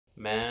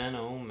Man,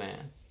 oh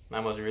man.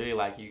 I must really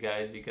like you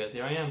guys because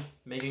here I am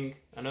making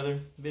another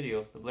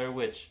video, the Blair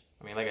Witch.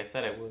 I mean, like I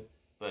said I would,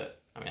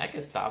 but I mean, I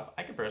could stop.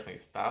 I could personally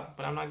stop,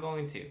 but I'm not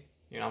going to.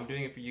 You know, I'm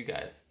doing it for you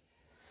guys.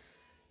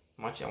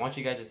 I want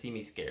you guys to see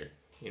me scared,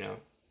 you know.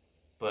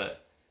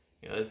 But,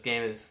 you know, this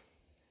game is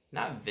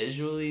not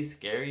visually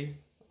scary,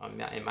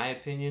 in my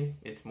opinion.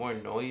 It's more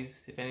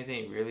noise. If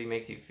anything, it really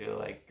makes you feel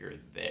like you're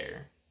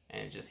there.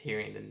 And just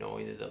hearing the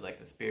noises of, like,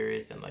 the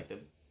spirits and, like,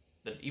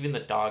 even the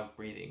dog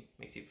breathing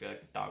makes you feel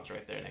like the dog's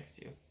right there next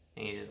to you.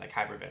 And he's just, like,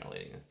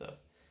 hyperventilating and stuff.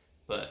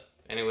 But,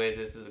 anyways,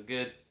 this is a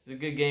good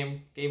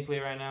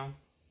gameplay right now.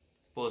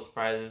 It's full of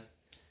surprises.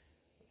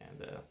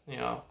 And, you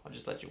know, I'll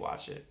just let you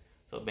watch it.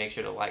 So make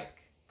sure to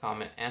like,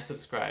 comment, and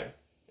subscribe.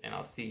 And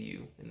I'll see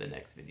you in the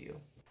next video.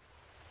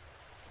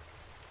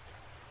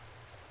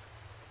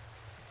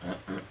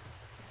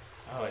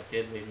 Oh, it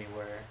did leave me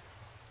where...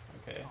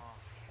 Okay. Oh,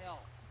 hell.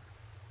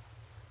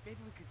 Maybe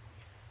we could...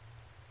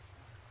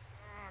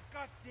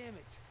 God damn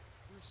it.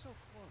 We were so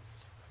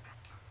close.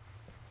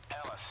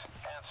 Ellis,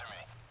 answer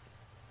me.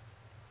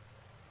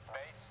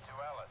 Base to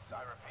Ellis,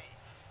 I repeat.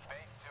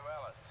 Base to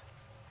Ellis.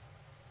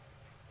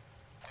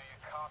 Do you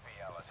copy,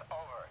 Ellis?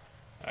 Over.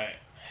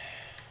 Alright.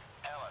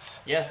 Ellis.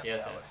 Yes.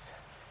 Ellis.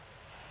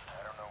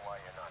 I don't know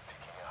why you're not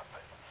picking up,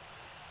 but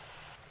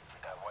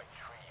that white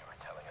tree you were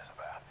telling us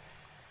about,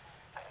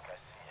 I think I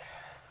see it.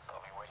 I'll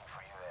be waiting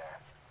for you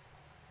there.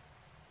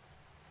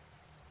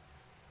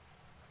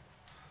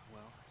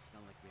 Well, it's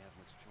not like we have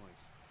much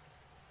choice.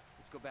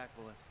 Let's go back,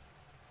 Bullet.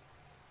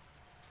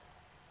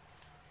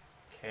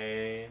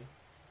 Okay.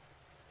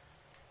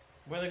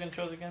 Where are the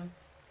controls again?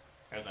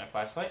 There's my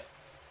flashlight.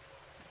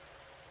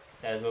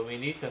 That is what we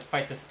need to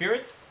fight the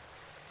spirits.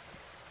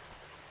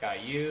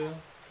 Got you.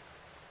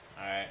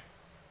 Alright.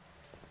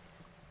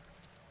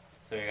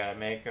 So we gotta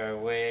make our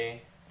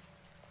way.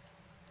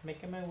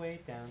 Making my way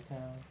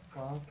downtown.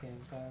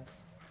 Walking fast.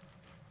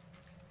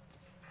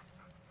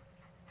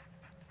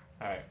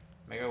 Alright.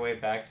 Make our way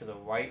back to the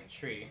white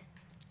tree.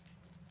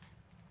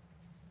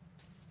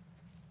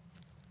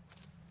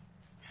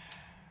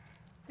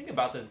 The thing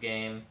about this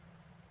game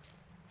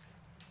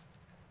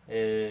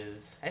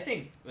is, I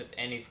think with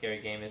any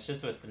scary game, it's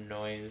just with the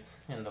noise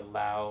and the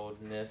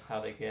loudness, how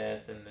they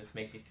get, and this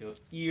makes you feel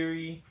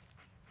eerie.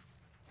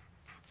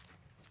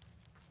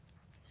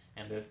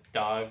 And this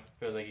dog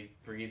feels like he's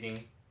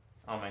breathing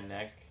on my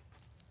neck.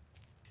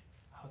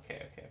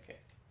 Okay.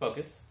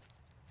 Focus.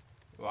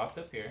 We walked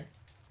up here.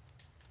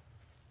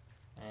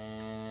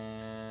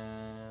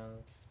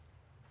 And...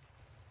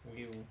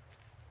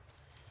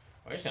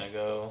 we're just gonna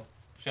go.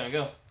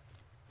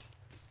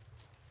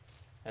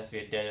 Has to be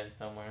a dead end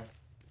somewhere.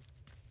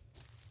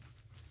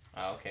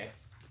 Oh, okay.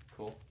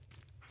 Cool.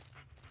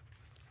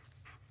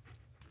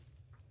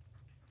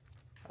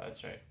 Oh,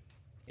 that's right.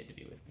 You had to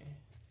be with me.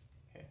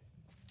 Okay.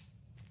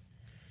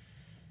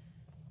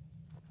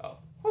 Oh.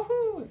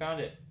 Woohoo! We found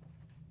it.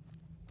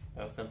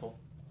 That was simple.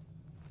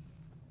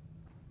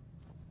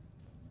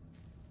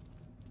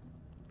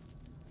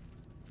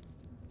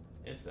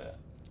 Is that?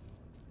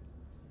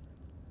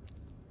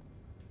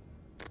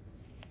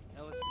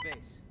 Ellis to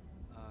base.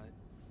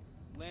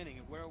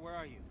 Landing, where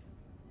are you?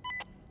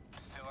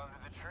 Still under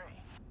the tree.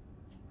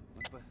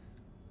 What, but...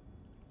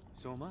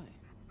 So am I.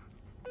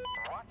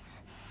 What?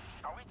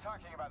 Are we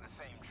talking about the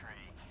same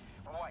tree?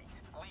 White,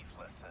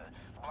 leafless,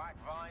 black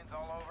vines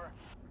all over?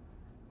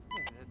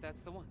 Yeah,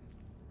 that's the one.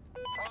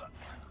 Well, look,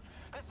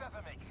 this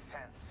doesn't make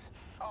sense.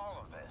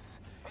 All of this.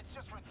 It's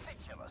just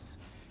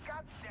ridiculous.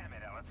 God damn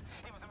it, Ellis.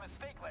 It was a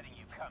mistake letting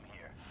you come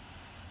here.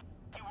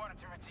 You wanted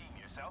to redeem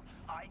yourself.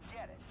 I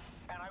get it.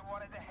 And I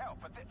wanted to help,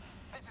 but this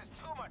is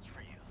too much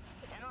for you.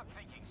 You're not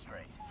thinking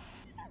straight.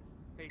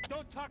 Hey,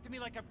 don't talk to me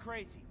like I'm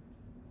crazy.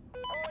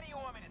 Well, what do you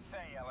want me to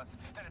say, Ellis?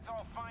 That it's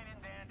all fine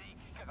and dandy?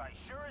 Because I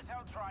sure as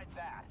hell tried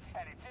that,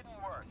 and it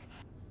didn't work.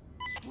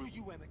 Screw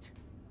you, Emmett.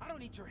 I don't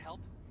need your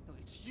help. No,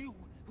 it's you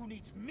who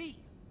needs me.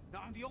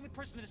 Now, I'm the only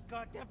person in this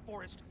goddamn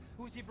forest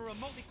who is even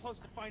remotely close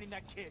to finding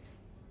that kid.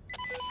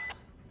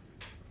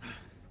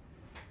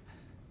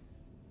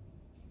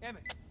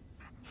 Emmett.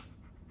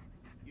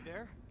 You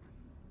there?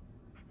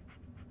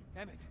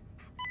 Emmett.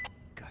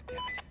 God damn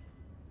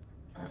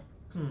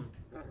it.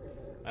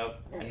 Oh,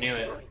 I knew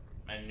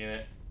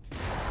it.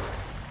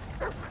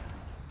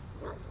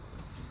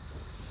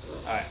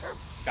 Alright,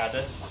 got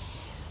this.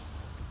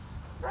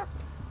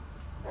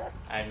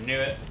 I knew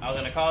it. I was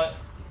gonna call it.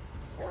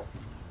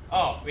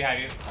 Oh, we have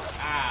you.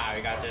 Ah,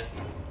 we got this.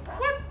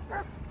 What?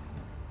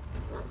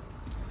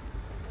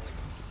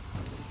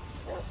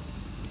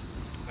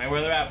 Man,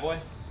 where they're at, boy?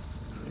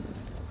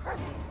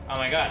 Oh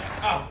my god.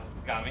 Oh,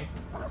 he's got me.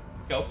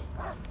 Scope.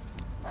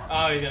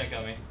 Oh, he's gonna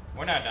kill me.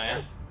 We're not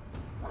dying.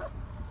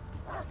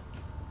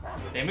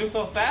 They move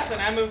so fast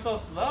and I move so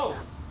slow.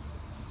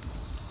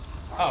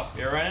 Oh,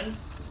 you're running?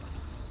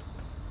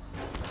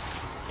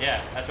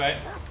 Yeah, that's right.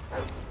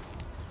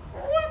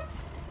 What?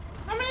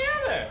 How many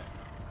are there?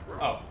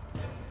 Oh.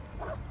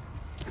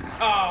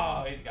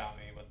 Oh, he's got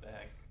me. What the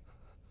heck?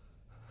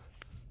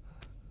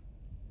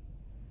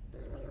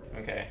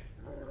 Okay.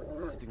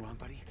 Something wrong,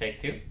 buddy? Take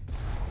two.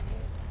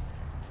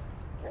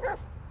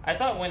 I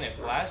thought when it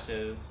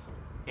flashes,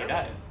 he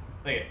dies.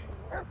 Look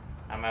at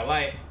on my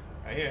light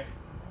right here.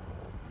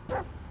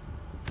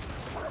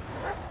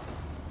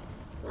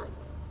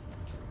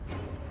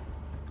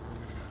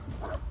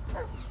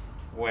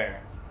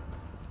 Where?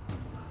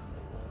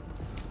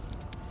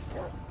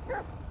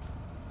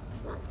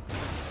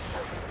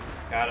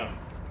 Got him.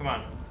 Come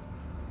on.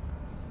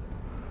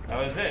 That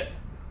was it.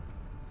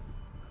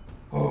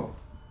 Oh.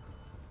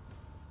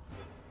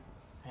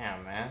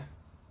 Damn, man.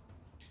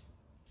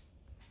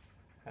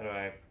 How do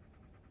I...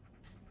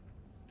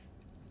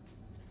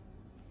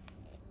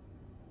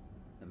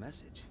 A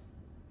message.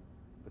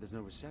 But there's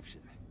no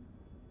reception.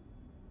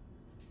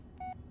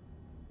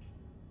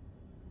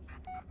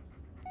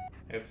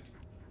 Oops.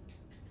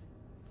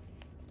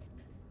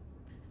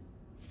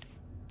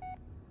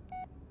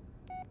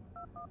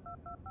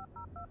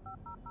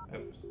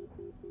 Oops.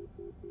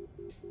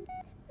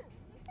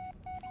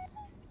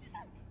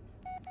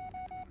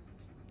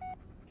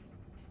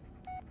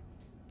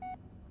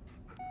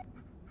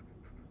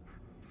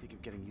 I think I'm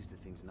getting used to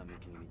things not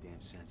making any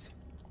damn sense.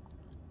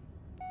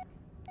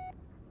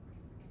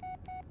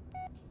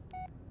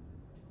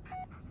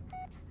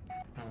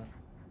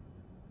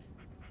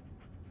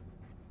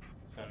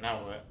 So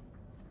now what?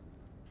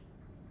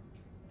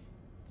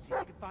 See if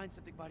you can find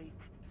something, buddy.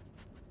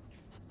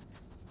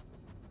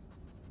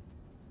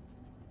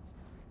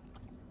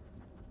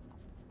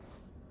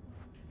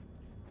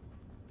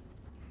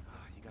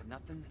 You got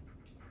nothing?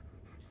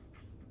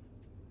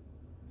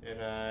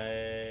 Did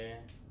I...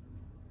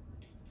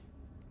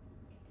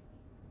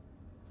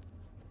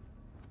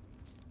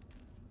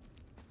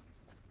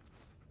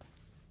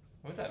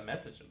 What was that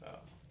message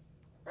about?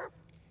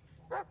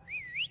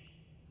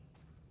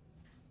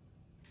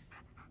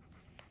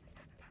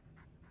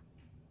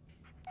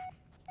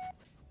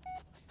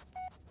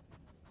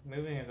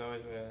 Moving is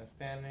always better than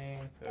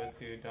standing. Those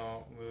who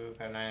don't move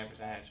have 90%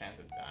 a chance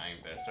of dying.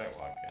 Better start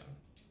walking.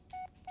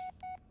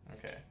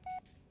 Okay.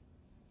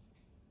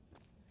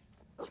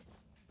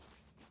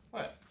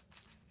 What?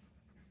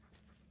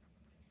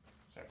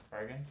 Start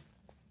bargain?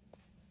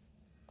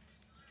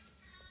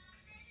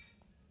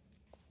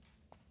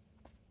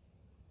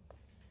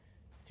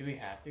 Do we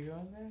have to go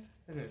in there?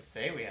 It doesn't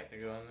say we have to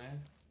go in there.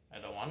 I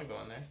don't want to go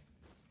in there.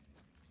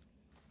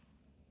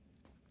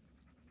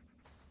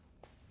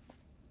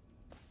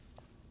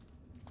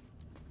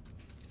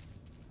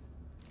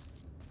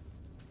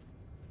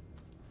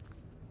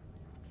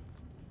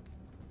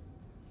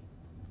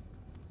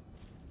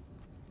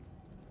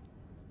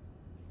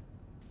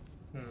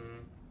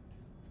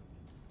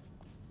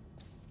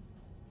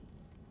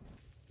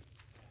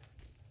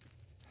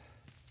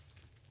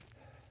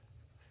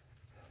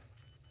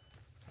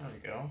 There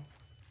we go.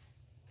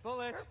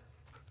 Bullet!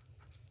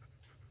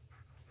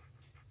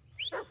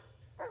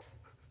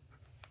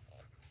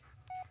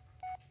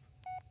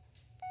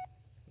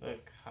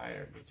 Look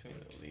higher between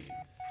the leaves.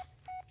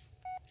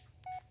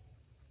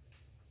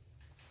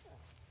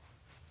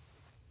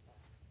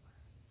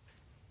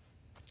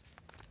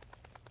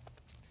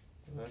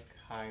 Look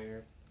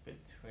higher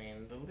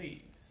between the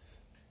leaves.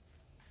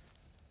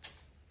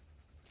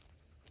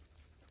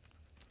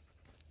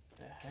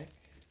 The heck?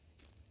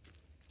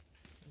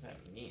 What does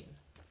that mean?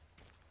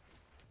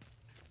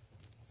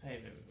 What's that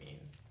even mean?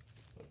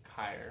 Look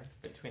higher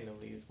between the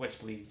leaves.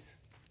 Which leaves?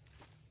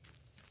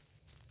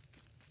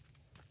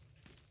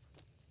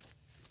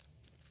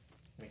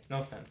 Makes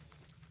no sense.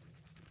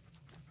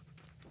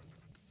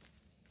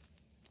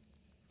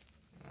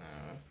 No,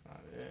 that's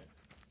not it.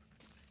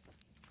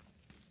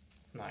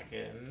 It's not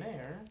getting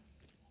there.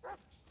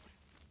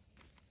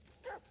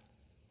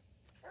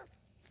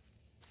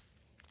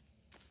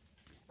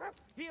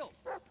 Heal!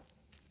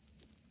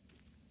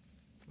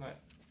 What?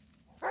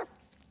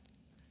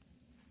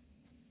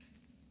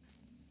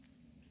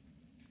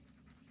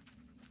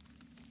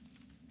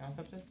 Found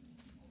something?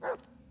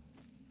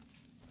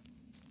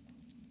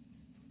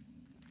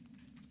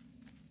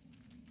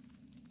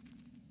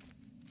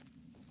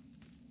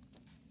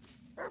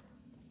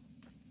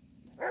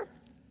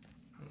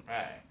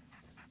 Right.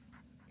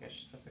 Guess you're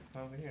supposed to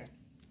come over here.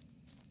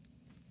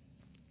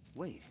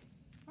 Wait,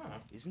 Huh.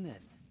 isn't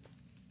that...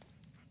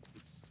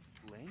 It's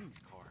Lanning's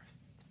car.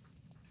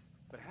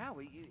 But how?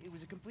 It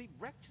was a complete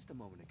wreck just a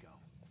moment ago.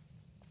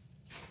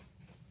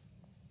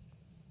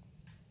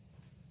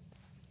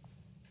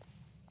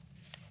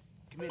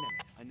 Come in,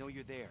 Emmett. I know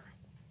you're there.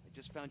 I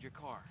just found your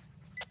car.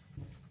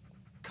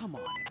 Come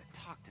on, Emmett.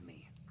 Talk to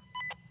me.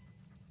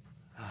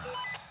 Huh.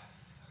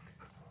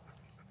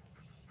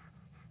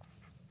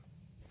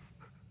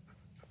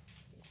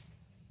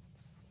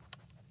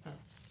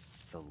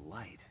 The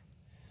light.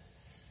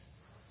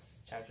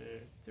 Chapter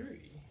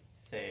 3.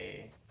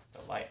 Say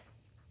the light.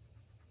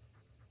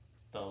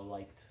 The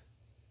light.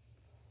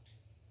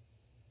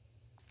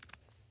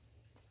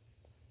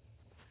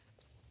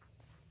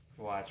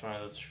 Watch, one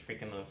of those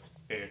freaking little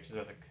spirits is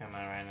about to come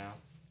out right now.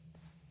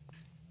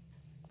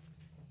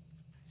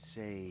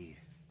 Say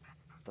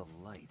the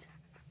light.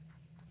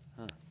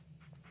 Huh.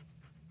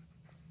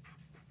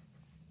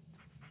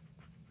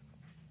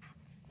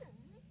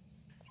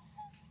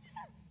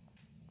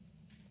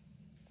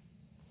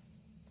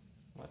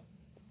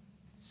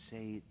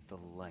 say the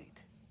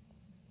light.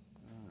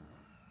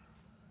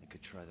 I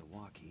could try the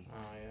walkie. Oh,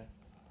 yeah.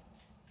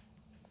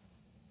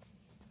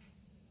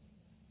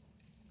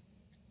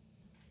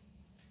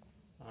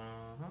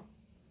 Uh-huh.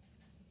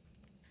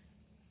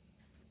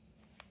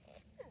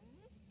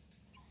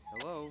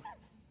 Hello?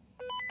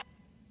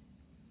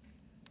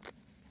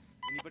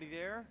 Anybody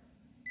there?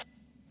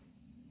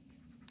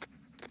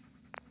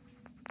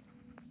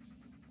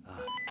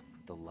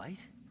 The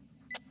light?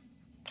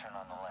 Turn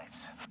on the lights.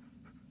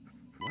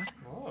 What?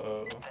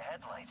 Whoa. The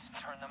headlights,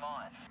 turn them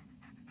on.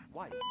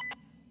 Why?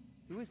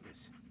 Who is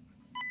this?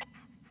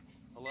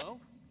 Hello?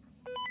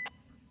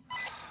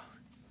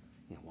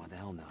 Yeah, why the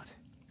hell not?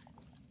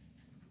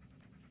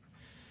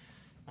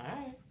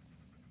 Alright.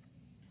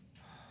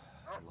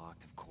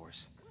 Locked, of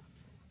course.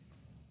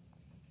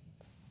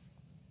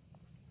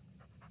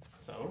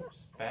 So,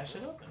 just bash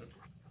it open.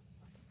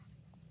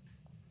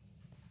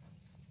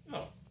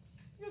 Oh,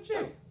 look at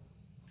you.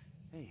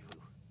 Hey,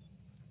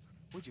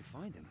 where'd you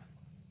find him?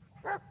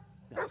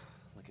 No,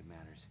 like it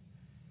matters.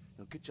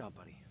 No, good job,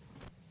 buddy.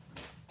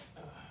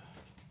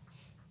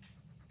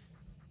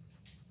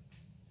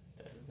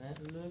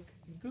 Doesn't look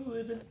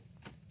good.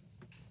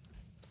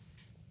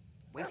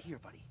 Wait here,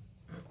 buddy.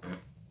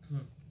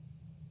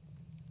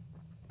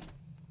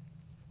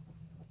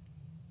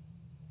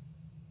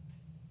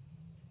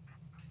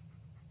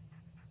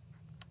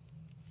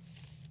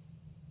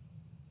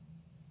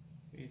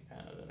 These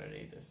panels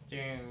underneath the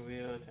steering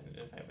wheel to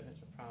identify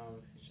potential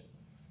problems. You should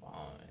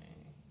following.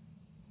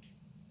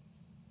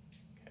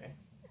 Okay.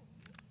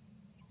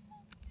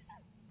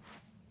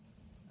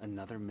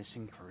 Another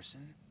missing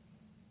person?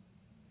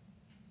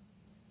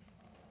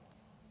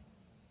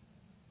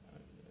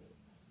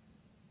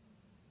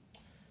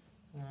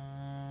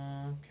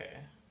 Okay.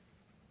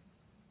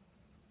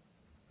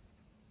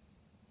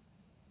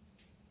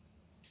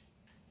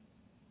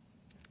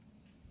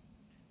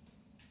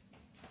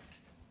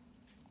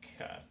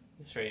 God,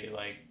 this really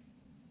like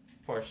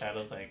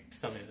foreshadows like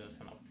something's just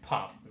gonna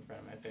pop in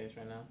front of my face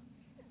right now.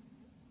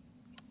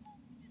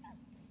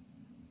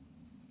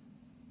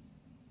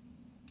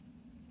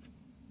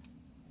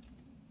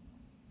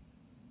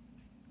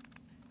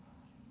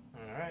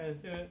 Alright, let's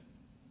do it.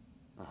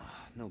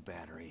 No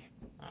battery.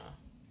 Ah,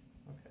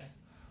 okay.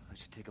 I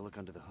should take a look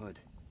under the hood.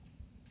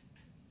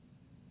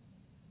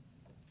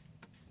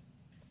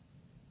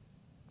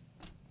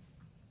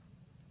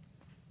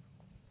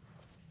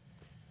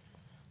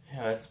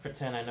 Yeah, let's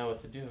pretend I know what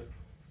to do.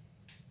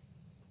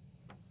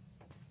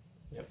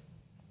 Yep,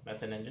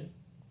 that's an engine.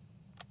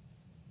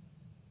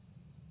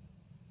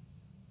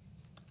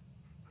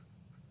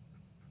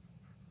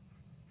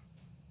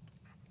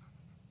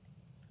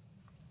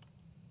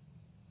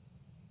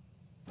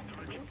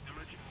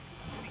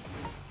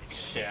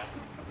 Yeah.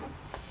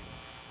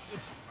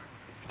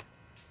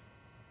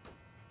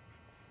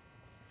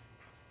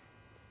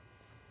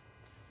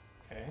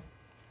 Okay.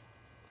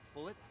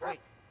 Bullet, wait.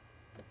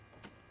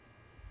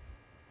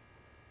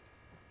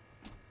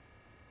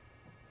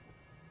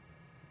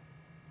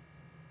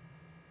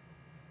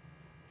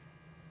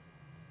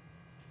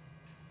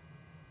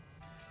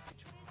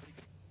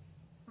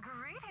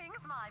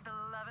 Greetings, my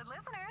beloved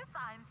listeners.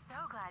 I'm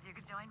so glad you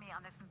could join me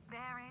on this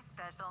very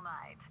special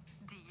night.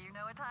 Do you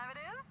know what time it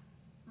is?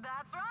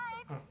 That's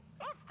right.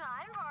 It's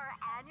time for our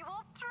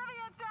annual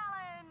trivia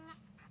challenge.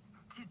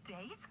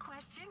 Today's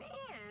question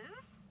is...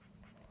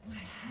 What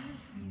have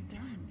you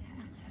done,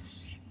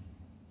 Alice?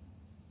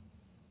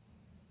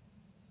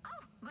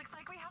 Oh, looks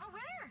like we have a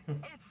winner.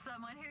 It's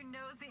someone who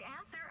knows the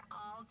answer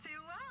all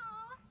too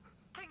well.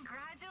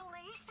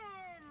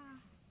 Congratulations.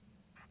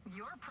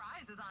 Your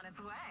prize is on its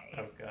way.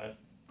 Oh god.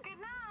 Good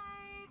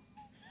night.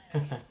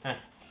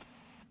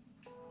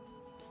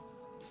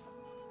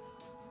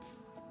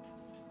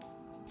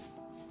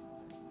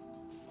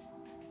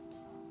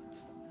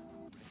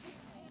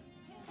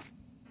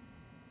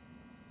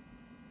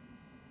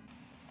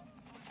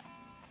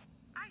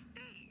 I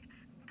see.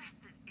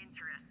 That's an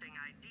interesting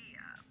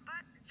idea.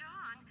 But,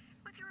 John,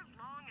 with your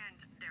long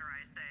and, dare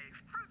I say,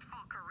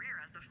 fruitful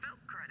career as a film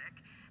critic,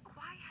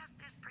 why has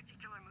this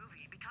particular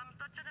movie become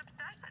such an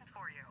obsession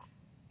for you?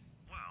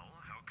 Well,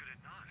 how could it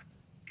not?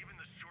 Even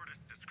the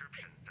shortest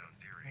description sounds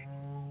eerie.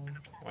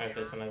 Why if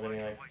this one has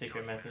any like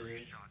secret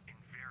messages? Shot in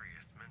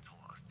various mental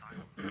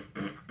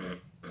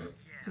asylums.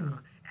 Yeah,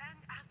 and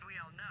as we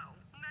all know,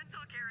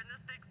 mental care in the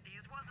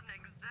 60s wasn't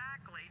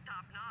exactly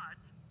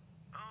top-notch.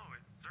 Oh,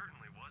 it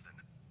certainly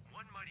wasn't.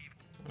 One might even...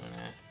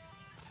 Nah.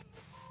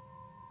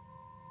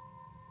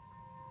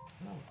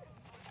 No.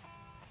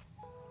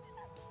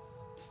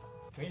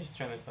 Can we just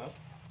turn this up?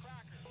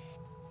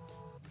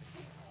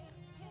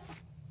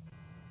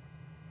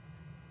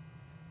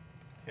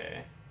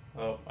 Okay.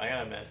 Well, I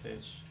got a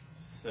message.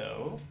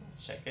 So,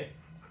 let's check it.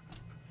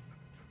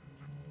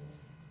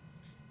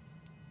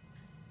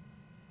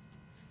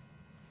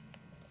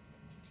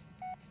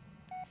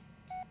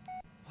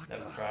 What The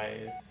the?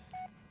 prize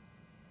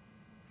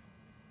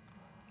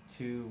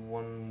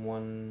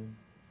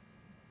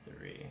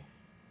 2113.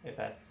 If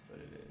that's what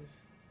it is.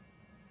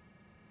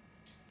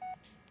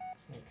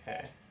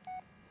 Okay.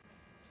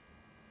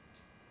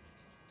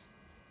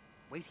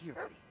 Wait here,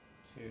 buddy.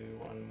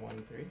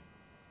 2113.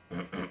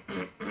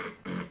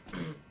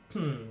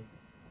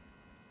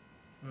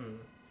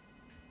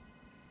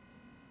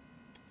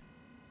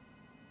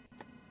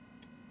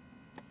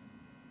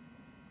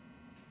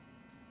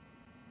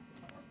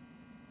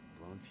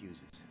 Blown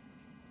fuses.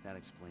 That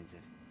explains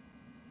it.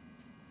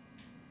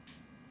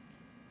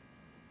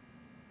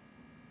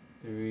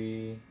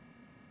 3.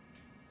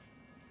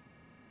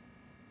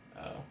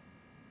 Oh.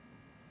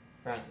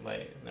 Front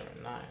light is number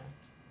 9.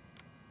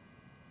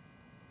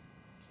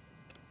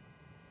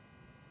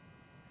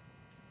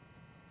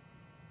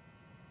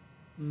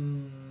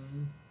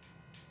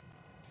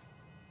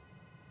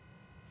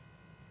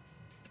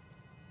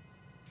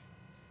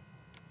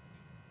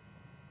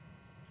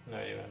 No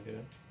idea what I'm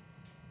doing.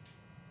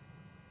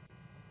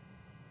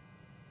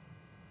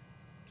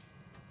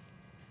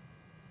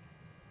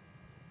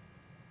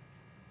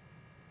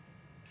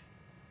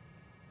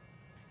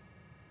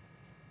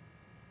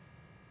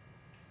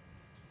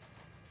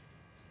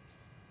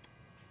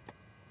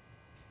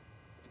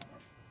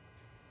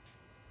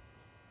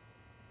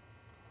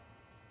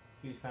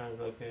 Fuse panels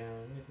located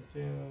underneath the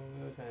steering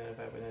wheel. To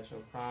identify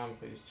potential crime,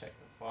 please check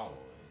the following.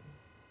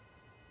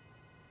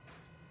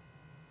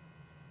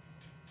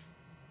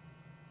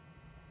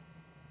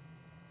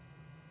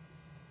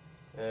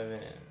 7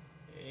 and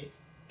 8.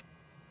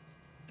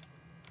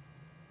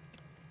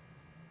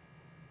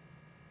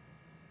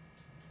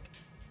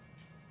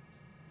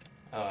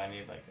 Oh, I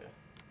need like a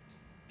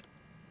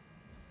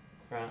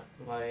front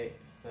light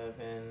 7,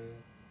 and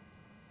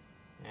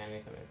I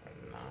need something for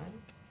 9.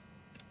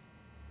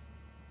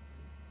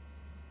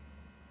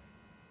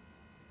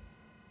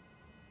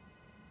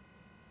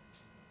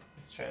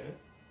 Let's try this.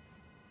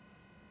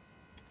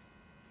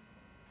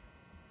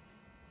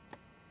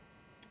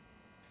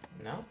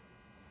 No?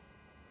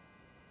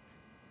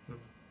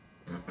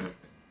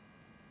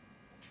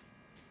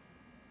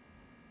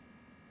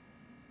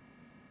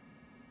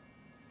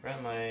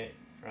 Front light,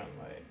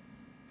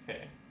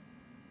 okay.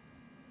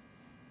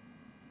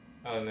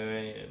 Oh, maybe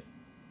I need to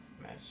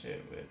match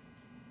it with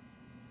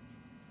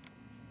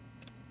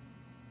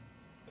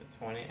the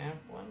 20 amp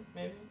one,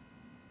 maybe?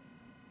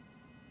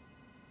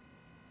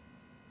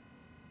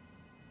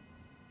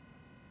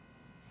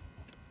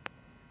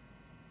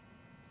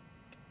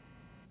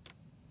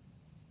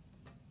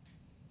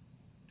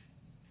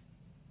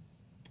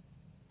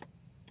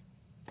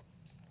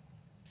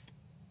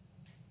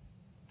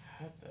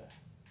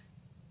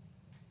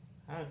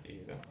 How do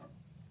you go?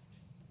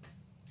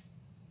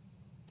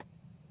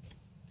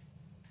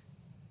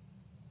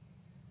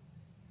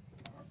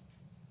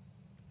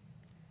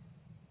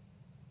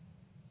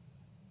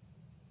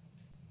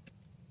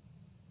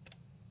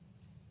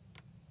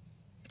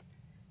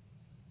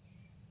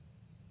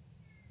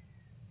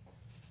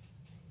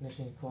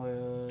 Ignition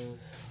coils,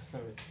 what's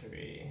number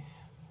 3?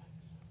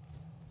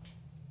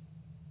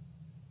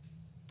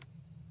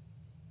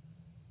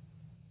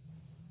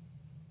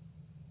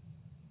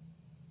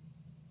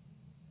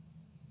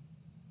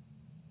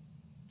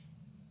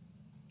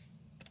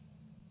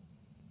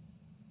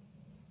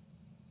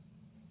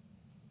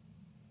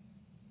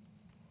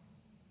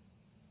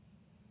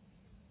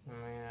 I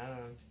mean, I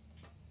don't...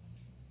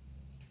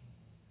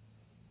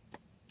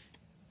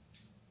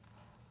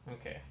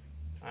 Okay,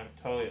 I'm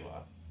totally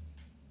lost.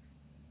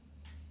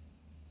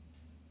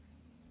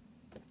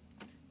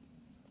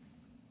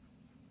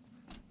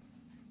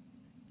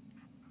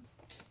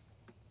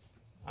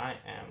 I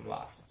am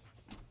lost.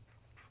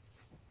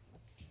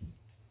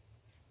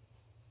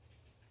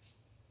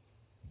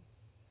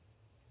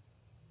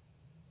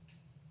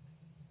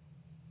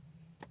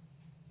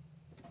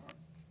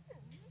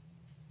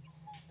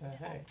 The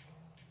heck?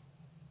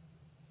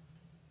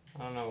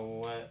 I don't know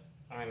what.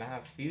 I mean, I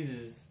have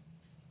fuses.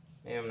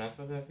 Maybe I'm not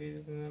supposed to have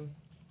fuses in them.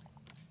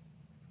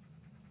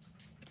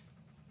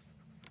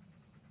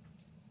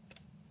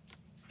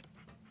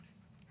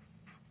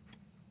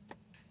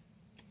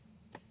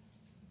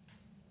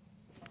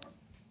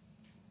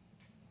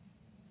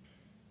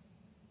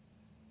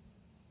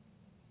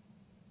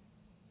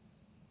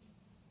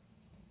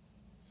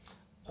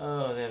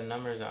 Oh, they have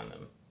numbers on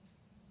them.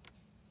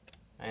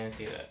 I didn't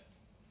see that.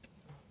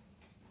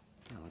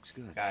 That looks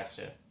good.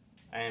 Gotcha.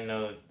 I didn't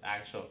know the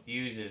actual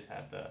fuses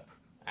had the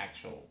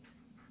actual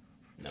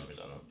numbers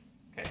on them.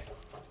 Okay.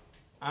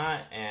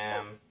 I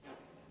am...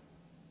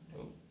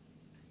 Ooh.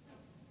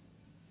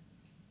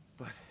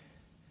 But...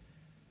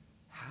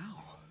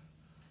 how?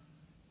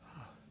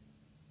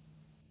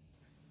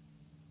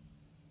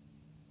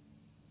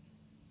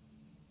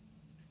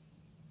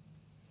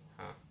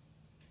 Huh.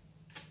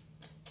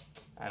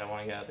 I don't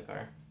want to get out of the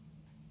car.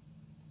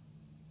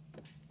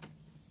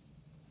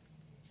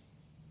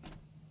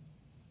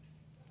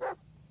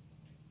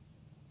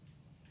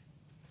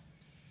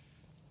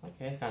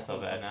 Okay, it's not so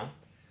bad now.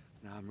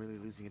 Now I'm really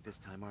losing it this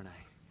time, aren't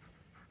I?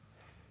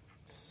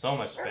 So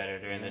much better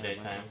during the Yeah,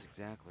 daytime. that's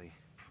exactly.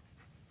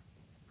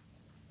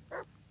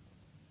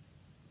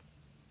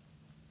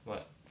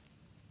 What?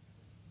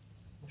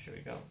 Where should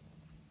we go?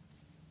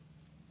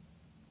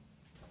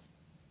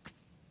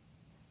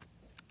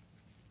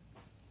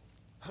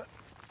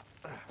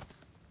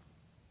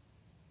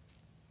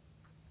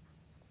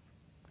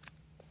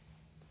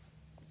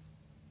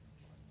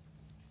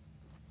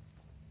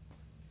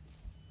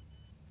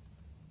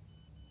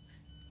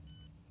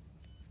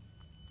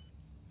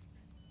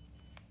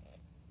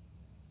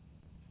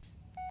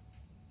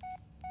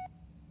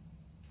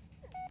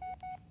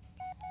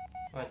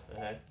 What the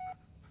heck?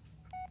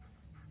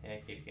 Yeah,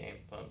 I keep getting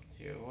bumped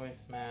to your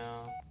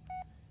voicemail.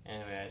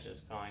 Anyway, I was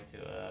just calling to,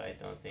 I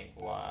don't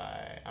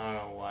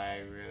know why I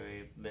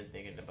really been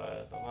thinking about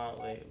us a lot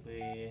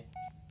lately.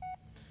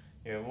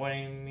 You're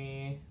avoiding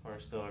me, or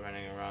still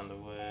running around the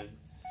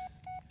woods.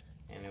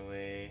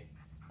 Anyway,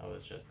 I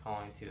was just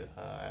calling to,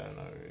 I don't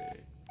know,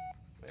 really.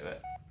 Wait,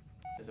 what?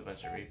 Just a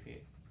bunch of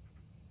repeat.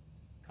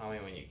 Call me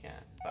when you can.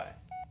 Bye.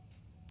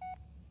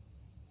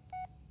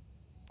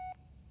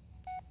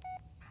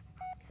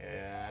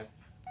 Okay, let's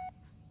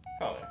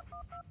call her.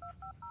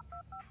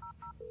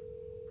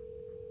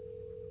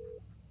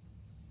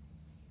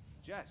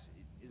 Jess,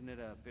 isn't it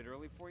a bit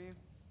early for you?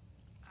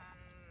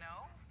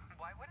 No.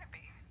 Why would it be?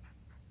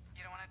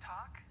 You don't want to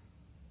talk?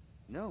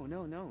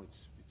 No.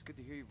 It's good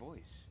to hear your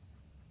voice.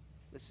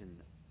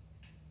 Listen,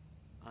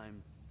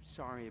 I'm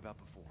sorry about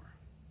before.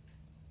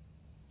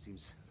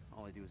 Seems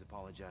all I do is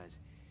apologize,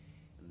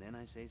 and then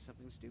I say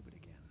something stupid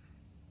again.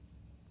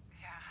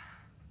 Yeah.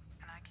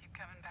 And I keep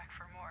coming back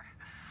for more.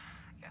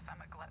 Guess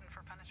I'm a glutton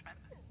for punishment.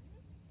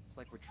 It's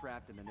like we're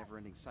trapped in a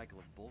never-ending cycle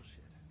of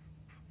bullshit.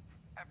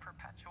 A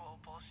perpetual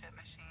bullshit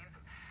machine.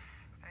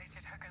 They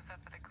should hook us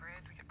up to the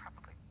grid. We could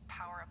probably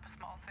power up a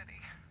small city.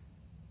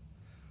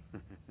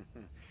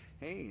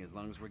 Hey, as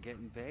long as we're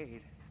getting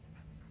paid.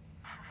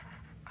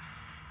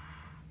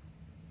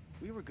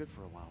 We were good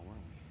for a while,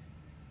 weren't we?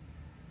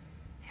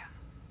 Yeah,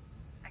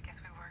 I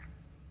guess we were.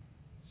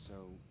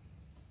 So,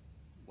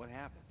 what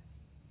happened?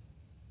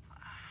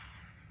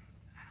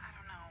 I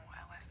don't know,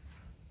 Ellis.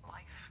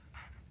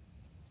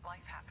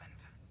 Life happened.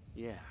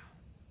 Yeah.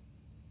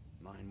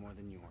 Mine more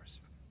than yours.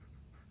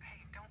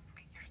 Hey, don't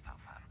beat yourself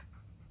up.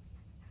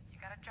 You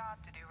got a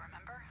job to do,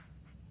 remember?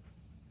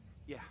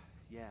 Yeah.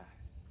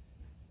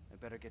 I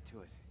better get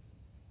to it.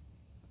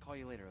 I'll call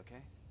you later,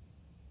 okay?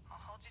 I'll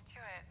hold you to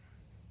it.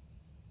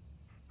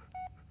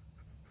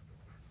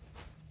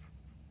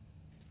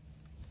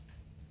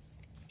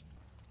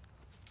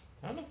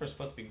 I don't know if we're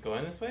supposed to be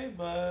going this way,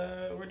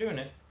 but we're doing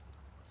it.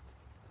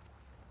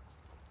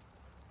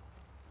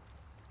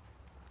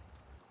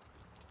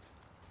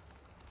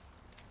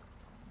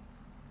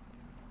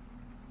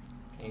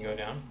 Can you go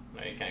down?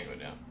 No, you can't go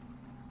down.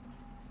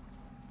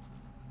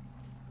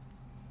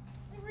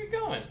 Where are we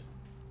going?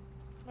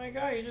 My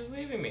God, you're just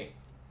leaving me.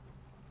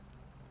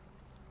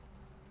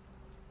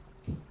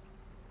 Look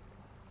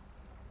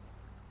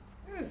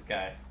at this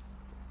guy.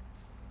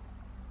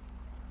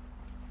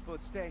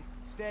 But stay.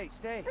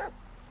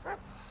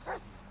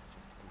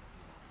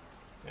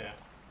 Yeah.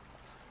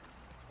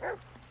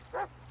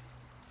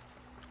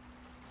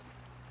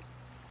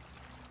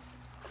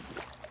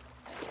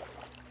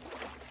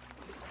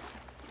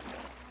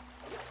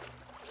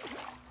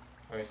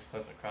 Are we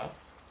supposed to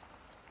cross?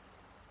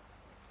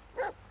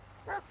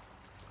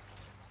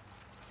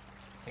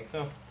 Think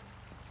so.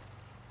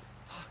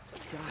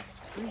 God, it's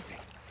freezing.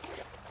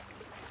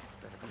 This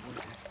better be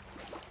worth it.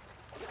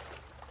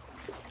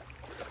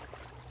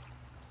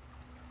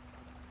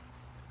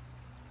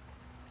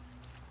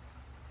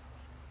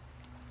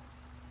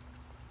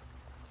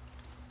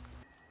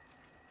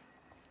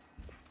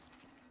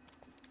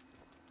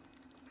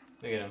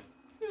 Look at him.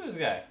 Look at this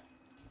guy.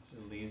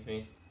 Just leaves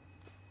me.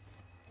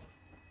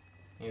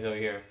 He's over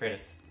here afraid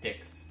of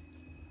sticks.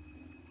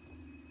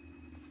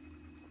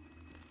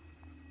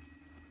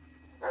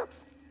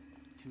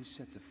 Two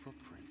sets of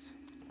footprints.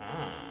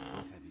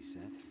 Ah. Both heavy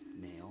set.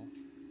 Nail.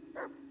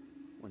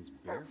 One's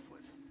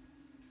barefoot.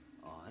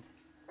 Odd.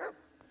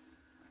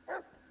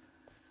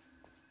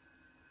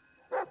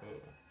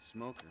 Ooh.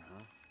 Smoker,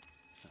 huh?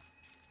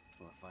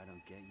 Well, if I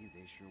don't get you,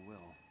 they sure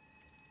will.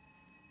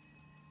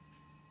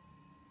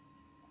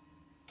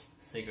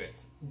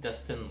 Cigarettes.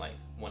 Dustin Light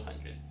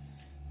 100s.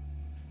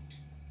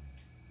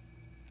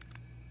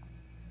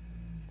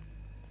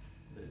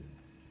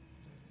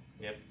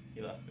 Yep,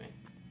 he left me.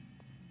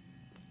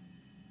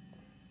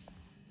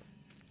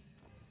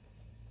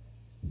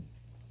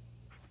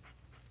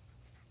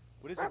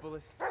 What is it,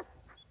 Bullet?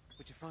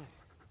 What'd you find?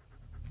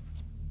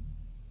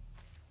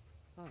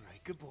 All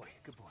right, good boy.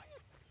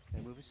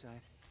 Now move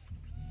aside.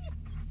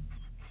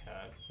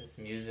 God, this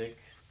music.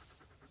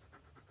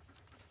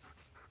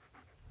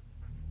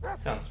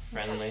 Sounds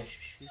friendly.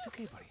 It's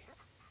okay, buddy.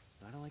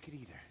 I don't like it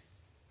either.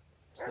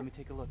 Just let me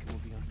take a look and we'll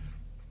be on.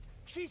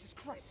 Jesus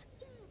Christ!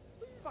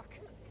 Fuck!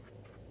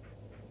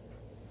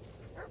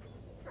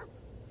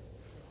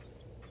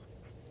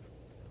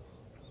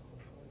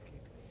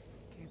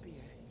 Can't be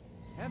it.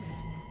 Emmett!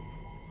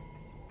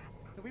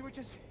 We were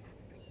just...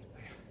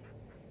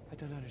 I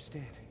don't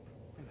understand.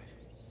 Emmett.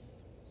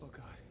 Oh,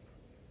 God.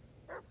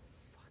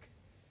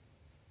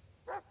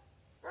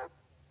 Fuck.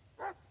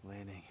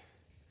 Landing.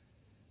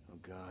 Oh,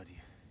 God.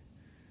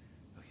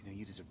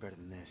 You deserve better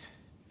than this.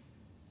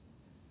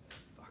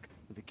 Fuck.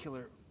 The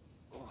killer...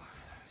 Oh,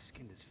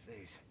 skinned his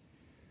face.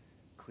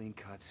 Clean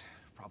cuts.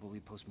 Probably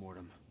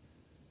post-mortem.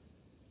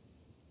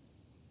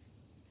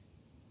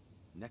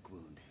 Neck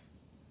wound.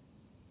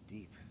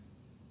 Deep.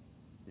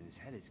 And his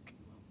head is...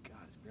 Oh,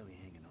 God, it's barely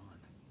hanging on.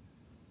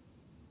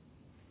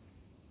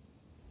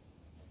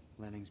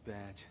 Lenning's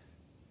badge.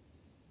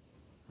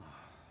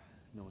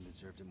 no one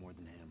deserved it more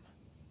than him.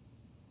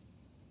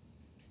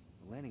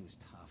 The landing was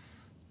tough,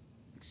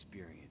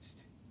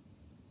 experienced.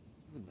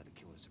 He wouldn't let a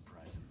killer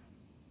surprise him.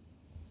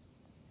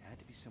 It had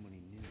to be someone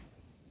he knew.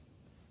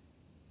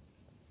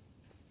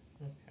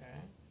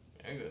 Okay.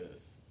 There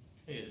goes.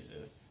 He's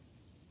just.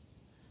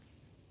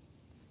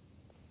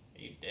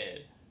 He's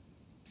dead.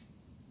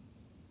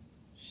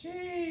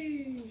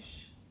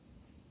 Sheesh.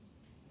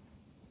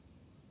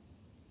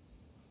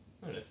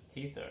 Look at his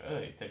teeth are. Oh,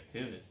 he took 2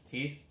 of his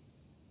teeth.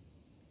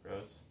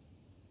 Gross.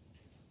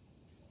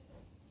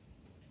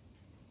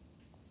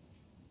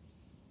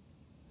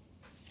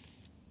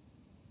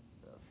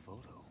 A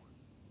photo?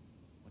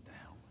 What the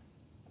hell?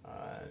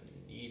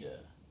 Nita.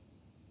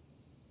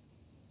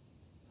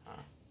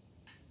 Huh.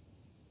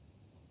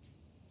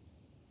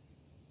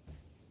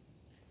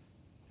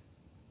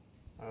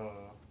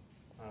 Oh,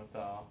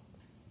 doll.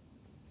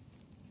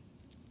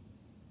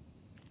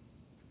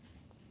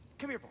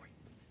 Come here, boy.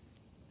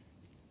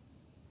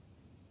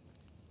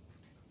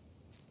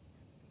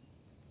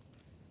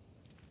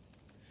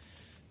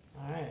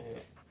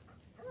 Alright.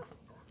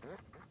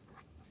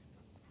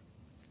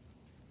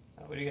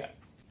 What do you got?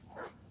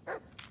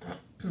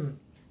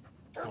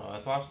 Well,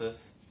 let's watch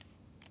this.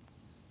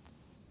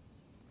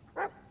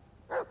 You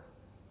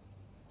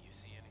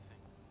see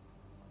anything?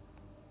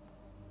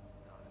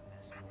 Not in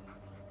this one.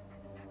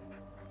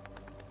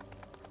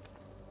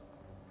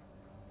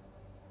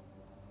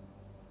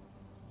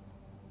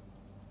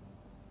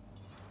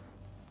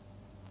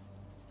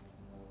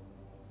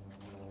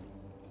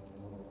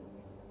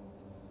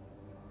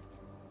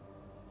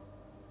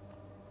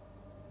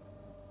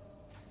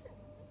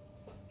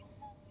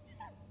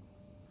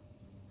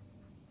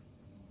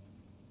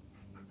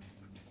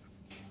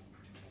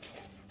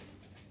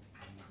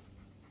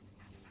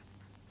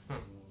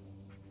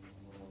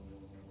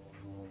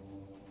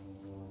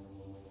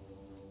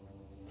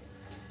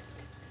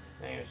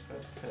 I think you're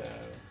supposed to.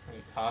 When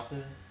he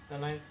tosses the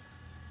knife.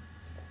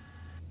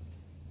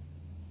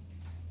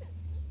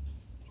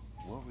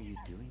 What were you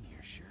doing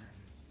here, Sheriff?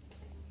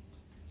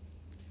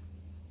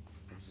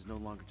 This is no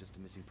longer just a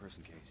missing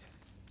person case.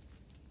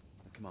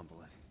 Now, come on,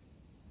 Bullet.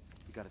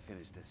 We gotta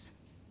finish this.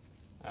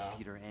 Oh.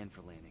 Peter and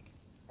for Lanning.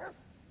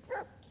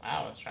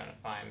 I was trying to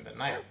find the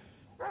knife.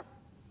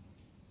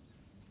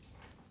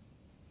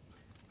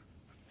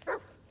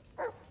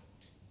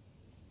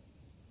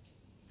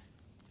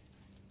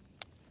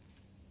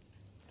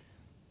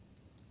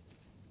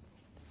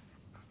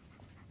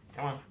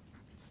 Come on.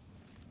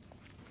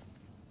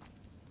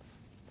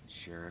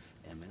 Sheriff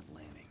Emmett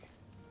Lanning.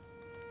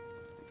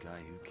 The guy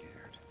who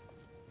cared.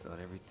 About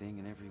everything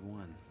and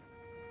everyone.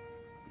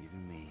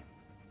 Even me.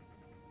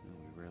 No,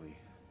 we rarely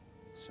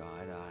saw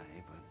eye to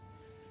eye,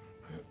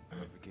 but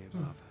never gave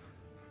up.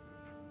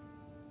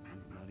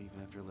 Not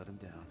even after I let him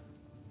down.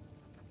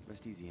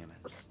 Rest easy,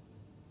 Emmett.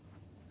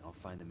 I'll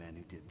find the man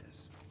who did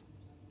this.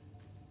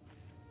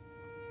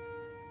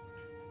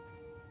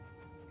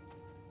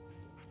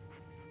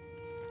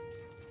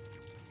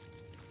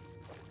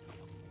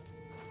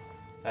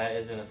 That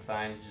isn't a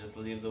sign to just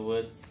leave the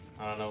woods.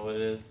 I don't know what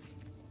it is.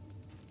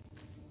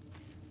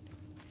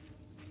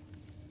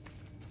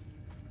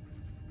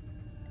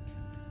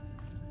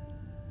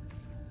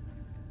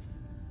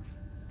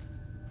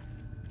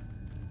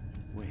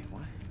 Wait,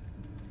 what?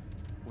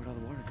 Where'd all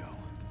the water go?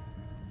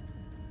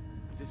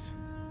 Is this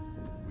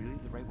really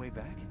the right way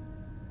back?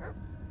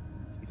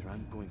 Either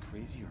I'm going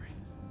crazy or...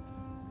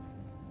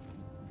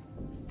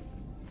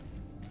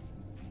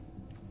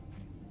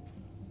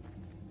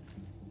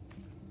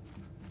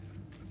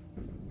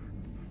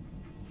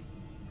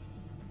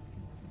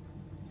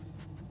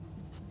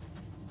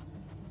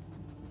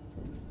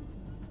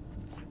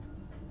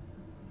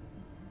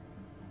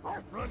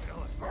 Run,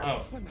 Ellis!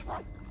 Oh. What the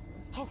fuck?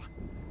 Hold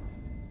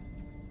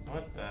on.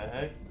 What the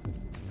heck?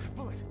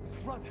 Bullet,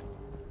 run!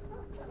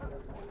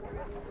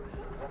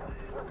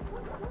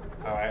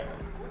 Alright.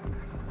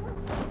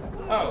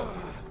 Oh!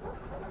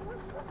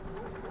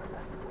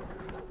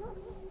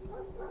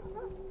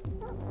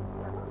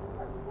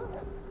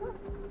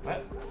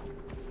 What?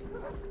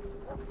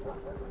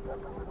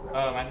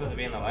 Oh, am I supposed to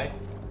be in the light?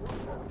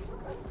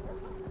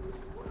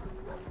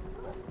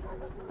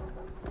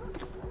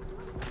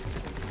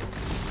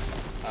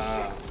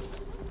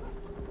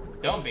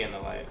 Don't be in the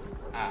light.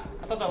 Ah,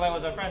 I thought the light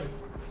was our friend.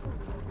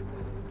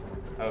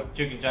 Oh,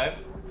 juke and jive.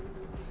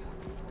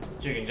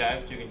 Juke and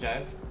jive, juke and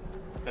jive.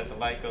 Let the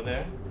light go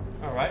there.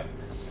 Alright.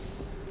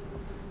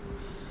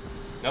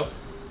 Nope.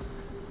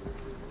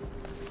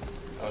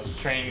 I was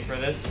training for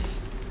this.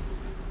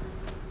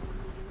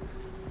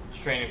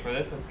 Training for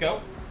this. Let's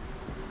go.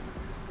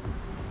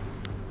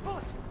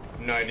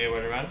 No idea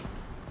where to run.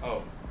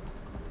 Oh.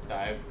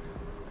 Dive.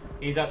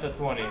 He's at the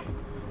 20.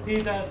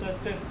 He's at the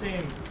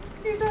 15.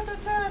 He's at the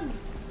 10.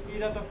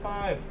 He's at the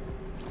 5.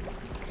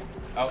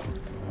 Oh.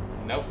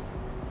 Nope.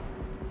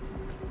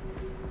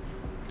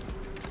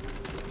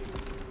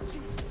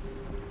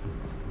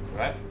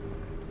 Right.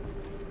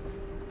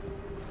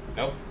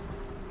 Nope.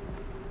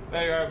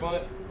 There you are,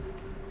 Bullet.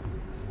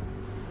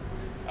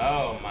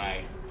 Oh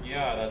my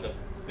god, that's a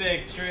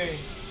Big tree.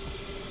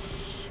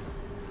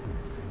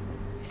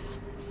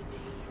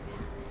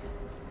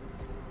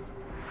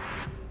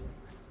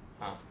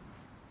 Huh.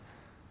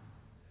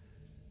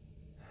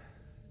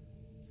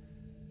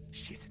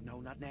 Shit,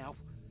 no, not now.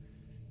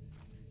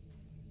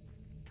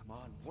 Come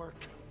on, work.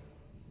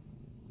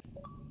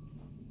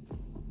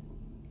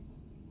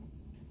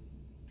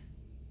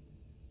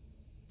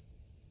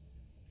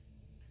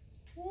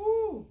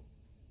 Woo!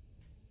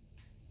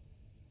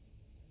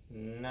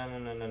 No, no,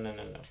 no, no, no,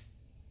 no, no.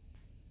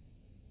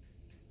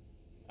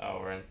 Oh,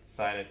 we're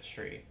inside a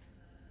tree.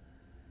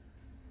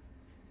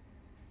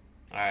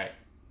 Alright.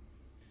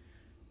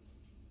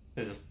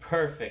 This is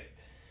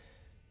perfect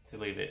to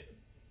leave it.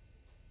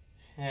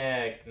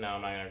 Heck, no,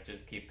 I'm not gonna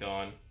just keep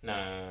going. No,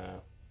 no, no,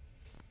 no.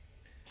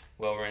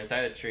 Well, we're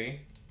inside a tree.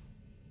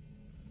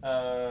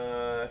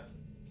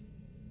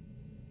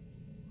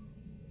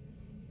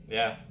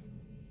 Yeah.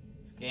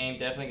 This game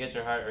definitely gets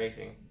your heart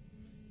racing.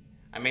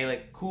 I made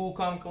like cool,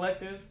 calm,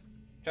 collective.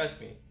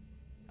 Trust me.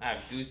 I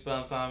have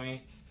goosebumps on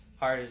me.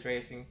 Heart is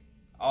racing.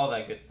 All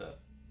that good stuff.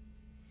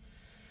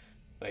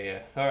 But yeah,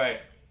 alright.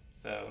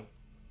 So,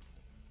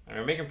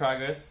 we're making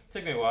progress. It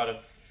took me a while to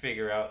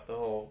figure out the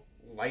whole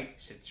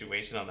light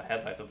situation on the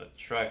headlights of the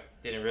truck.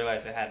 Didn't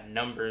realize it had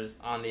numbers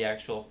on the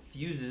actual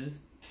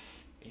fuses.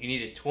 You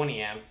needed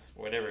 20 amps,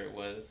 whatever it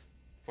was,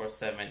 for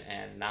 7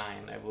 and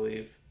 9, I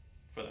believe,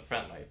 for the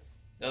front lights.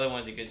 The other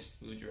ones you could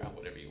just move around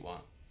whatever you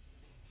want.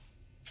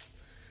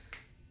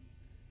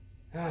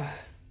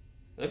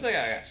 It looks like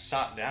I got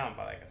shot down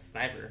by like a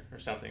sniper or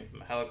something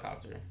from a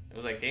helicopter. It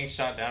was like getting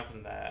shot down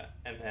from that,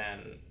 and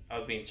then I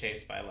was being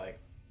chased by like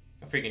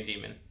a freaking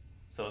demon.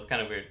 So it's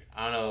kind of weird.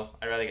 I don't know.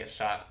 I'd rather get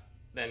shot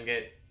than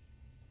get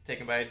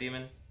taken by a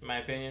demon, in my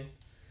opinion.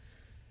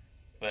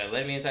 But it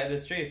led me inside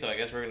this tree, so I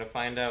guess we're going to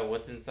find out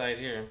what's inside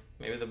here.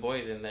 Maybe the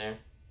boy's in there.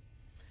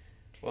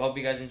 Well, I hope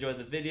you guys enjoyed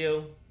the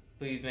video.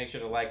 Please make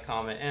sure to like,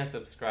 comment, and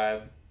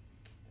subscribe.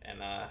 And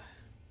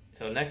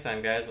till next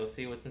time, guys, we'll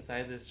see what's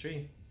inside this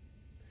tree.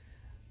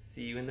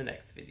 See you in the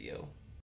next video.